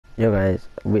Yo guys,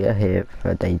 we are here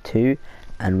for day 2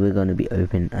 and we're going to be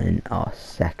opening our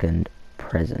second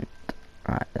present.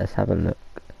 Alright, let's have a look.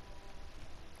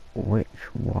 Which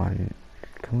one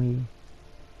can we...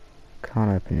 Can't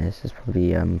open this, it's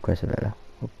probably Crisavella.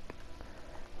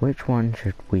 Which one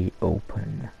should we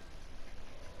open?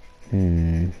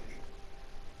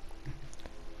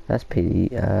 That's pity.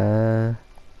 Should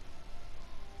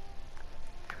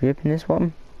we open this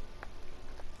one?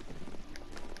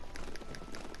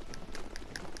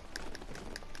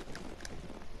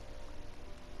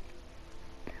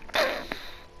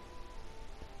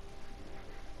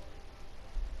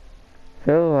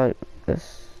 Feel like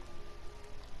let's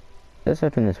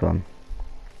open this one.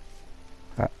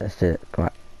 Alright, let's do it. Come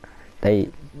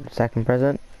on. Second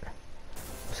present.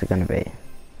 What's it gonna be?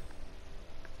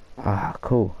 Ah,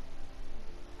 cool.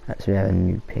 Right, so we have a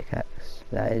new pickaxe.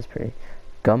 That is pretty.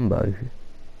 Gumbo.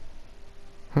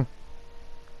 Huh.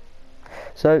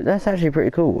 So that's actually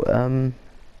pretty cool. That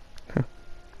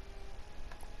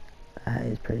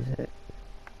is pretty sick.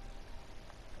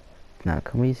 Now,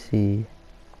 can we see?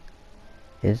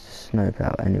 Is the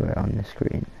snowplow anywhere on the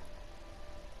screen?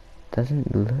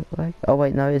 Doesn't look like. Oh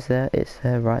wait, no, it's there. It's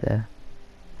there, right there.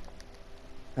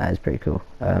 That is pretty cool.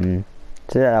 So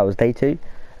that was day 2,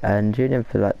 and tune in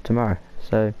for like tomorrow.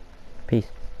 So,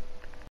 peace.